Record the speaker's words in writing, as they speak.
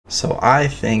So I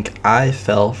think I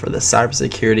fell for the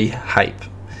cybersecurity hype,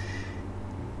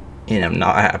 and I'm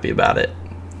not happy about it.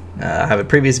 I have a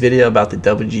previous video about the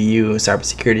WGU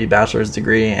cybersecurity bachelor's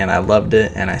degree, and I loved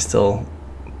it, and I still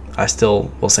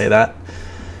will say that.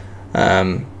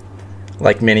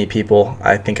 Like many people,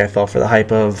 I think I fell for the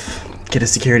hype of get a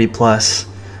security plus.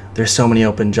 There's so many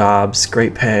open jobs,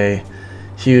 great pay,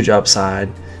 huge upside,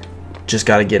 just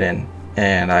got to get in.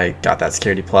 And I got that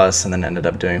security plus and then ended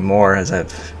up doing more, as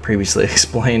I've previously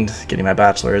explained, getting my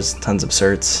bachelor's, tons of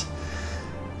certs.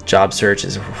 Job search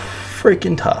is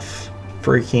freaking tough.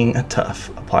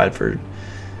 Applied for,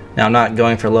 now I'm not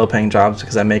going for low paying jobs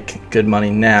because I make good money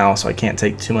now, so I can't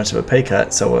take too much of a pay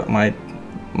cut. So my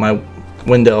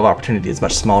window of opportunity is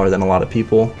much smaller than a lot of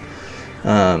people.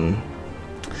 But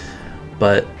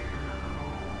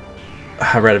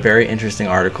I read a very interesting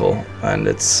article, and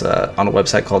it's on a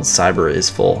website called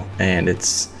Cybersecurity, and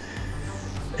it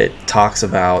talks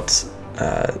about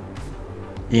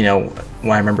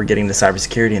when I remember getting to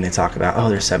cybersecurity, and they talk about, oh,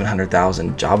 there's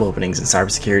 700,000 job openings in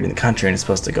cybersecurity in the country, and it's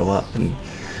supposed to go up, and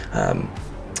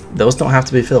those don't have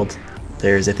to be filled.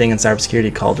 There's a thing in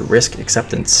cybersecurity called risk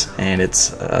acceptance, and it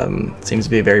seems to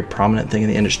be a very prominent thing in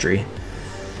the industry,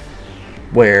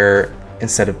 where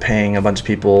instead of paying a bunch of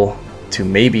people to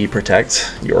maybe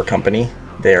protect your company,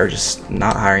 they are just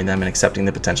not hiring them and accepting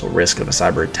the potential risk of a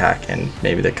cyber attack, and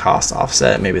maybe the costs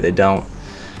offset, maybe they don't.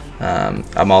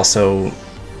 I'm also,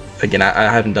 again,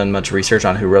 I haven't done much research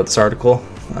on who wrote this article,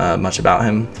 much about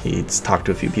him. He's talked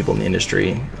to a few people in the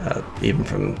industry, even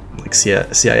from like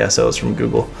CISOs from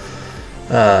Google.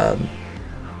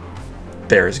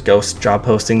 There's ghost job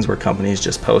postings where companies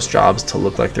just post jobs to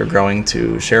look like they're growing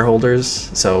to shareholders.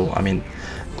 So, I mean,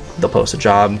 they'll post a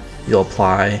job, you'll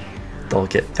apply, they'll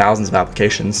get thousands of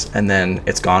applications, and then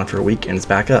it's gone for a week and it's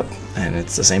back up and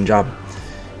it's the same job,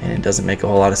 and it doesn't make a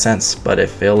whole lot of sense. But I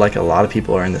feel like a lot of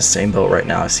people are in the same boat right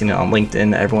now. I've seen it on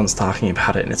LinkedIn, everyone's talking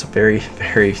about it, and it's a very,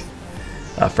 very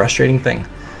frustrating thing.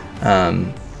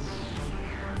 And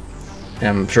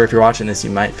I'm sure if you're watching this,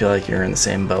 you might feel like you're in the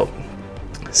same boat.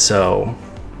 So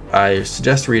I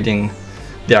suggest reading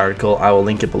the article. I will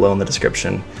link it below in the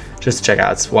description just to check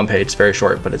out. It's one page, it's very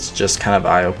short, but it's just kind of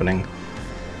eye-opening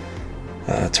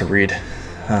to read.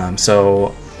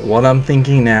 So what I'm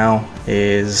thinking now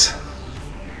is,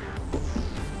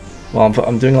 well,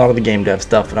 I'm doing a lot of the game dev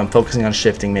stuff, but I'm focusing on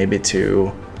shifting maybe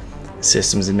to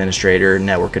systems administrator,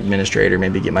 network administrator,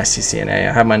 maybe get my CCNA.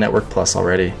 I have my network plus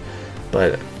already,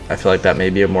 but I feel like that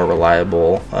may be a more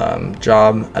reliable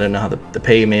job. I don't know how the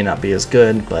pay may not be as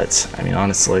good, but I mean,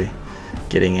 honestly,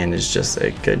 getting in is just a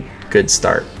good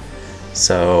start.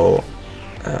 So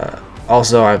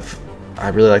also I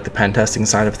really like the pen testing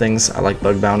side of things. I like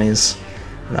bug bounties.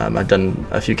 I've done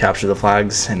a few capture the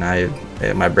flags, and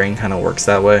my brain kind of works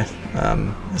that way,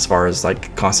 as far as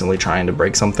like constantly trying to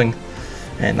break something,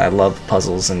 and I love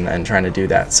puzzles and trying to do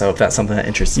that. So if that's something that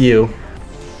interests you,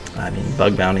 I mean,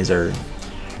 bug bounties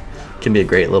can be a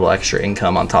great little extra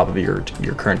income on top of your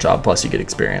current job, plus you get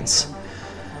experience.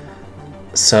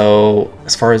 So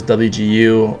as far as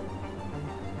WGU,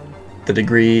 the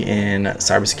degree in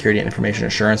cybersecurity and information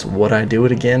assurance, would I do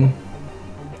it again?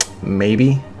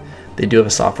 Maybe. They do have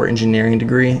a software engineering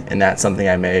degree, and that's something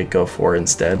I may go for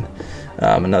instead.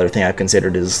 Another thing I've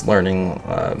considered is learning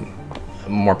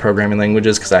more programming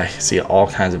languages, because I see all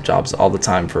kinds of jobs all the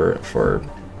time for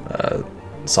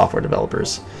software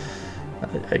developers.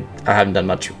 I haven't done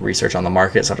much research on the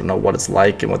market, so I don't know what it's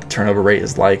like and what the turnover rate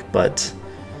is like, but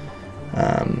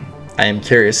I am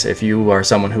curious if you are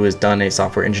someone who has done a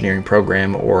software engineering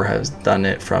program or has done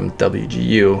it from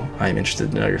WGU. I'm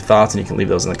interested to know your thoughts, and you can leave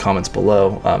those in the comments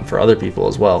below for other people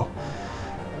as well.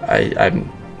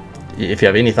 If you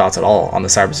have any thoughts at all on the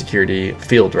cybersecurity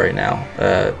field right now,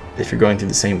 if you're going through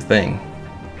the same thing,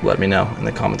 let me know in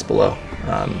the comments below.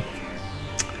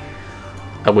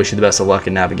 I wish you the best of luck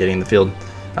in navigating the field.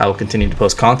 I will continue to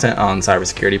post content on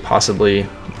cybersecurity, possibly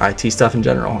IT stuff in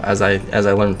general, as I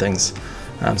learn things.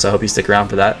 So I hope you stick around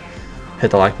for that.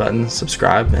 Hit the like button,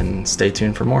 subscribe, and stay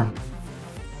tuned for more.